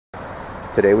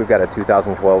Today we've got a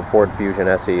 2012 Ford Fusion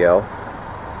SEL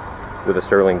with a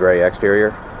sterling gray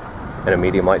exterior and a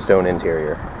medium light stone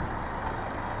interior.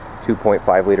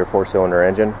 2.5 liter 4-cylinder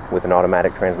engine with an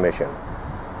automatic transmission.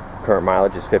 Current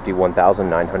mileage is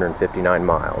 51,959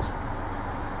 miles.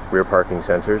 Rear parking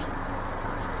sensors,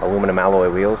 aluminum alloy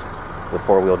wheels with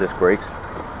 4-wheel disc brakes,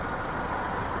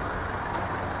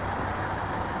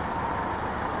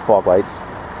 fog lights,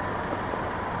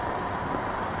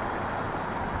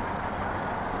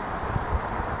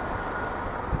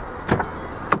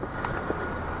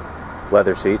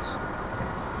 leather seats,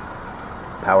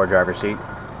 power driver seat,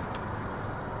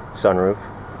 sunroof,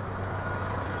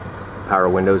 power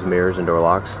windows, mirrors, and door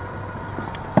locks,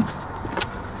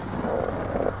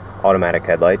 automatic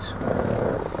headlights,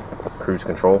 cruise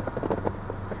control,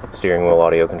 steering wheel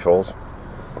audio controls,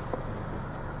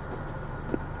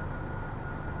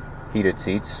 heated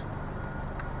seats,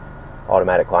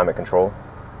 automatic climate control,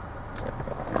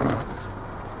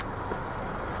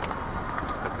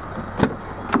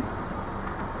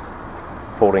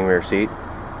 folding rear seat,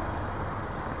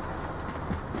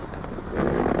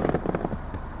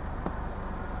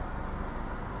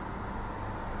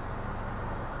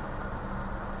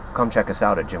 come check us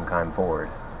out at Jim Keim Ford.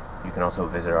 You can also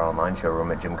visit our online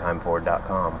showroom at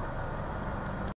jimkeimford.com.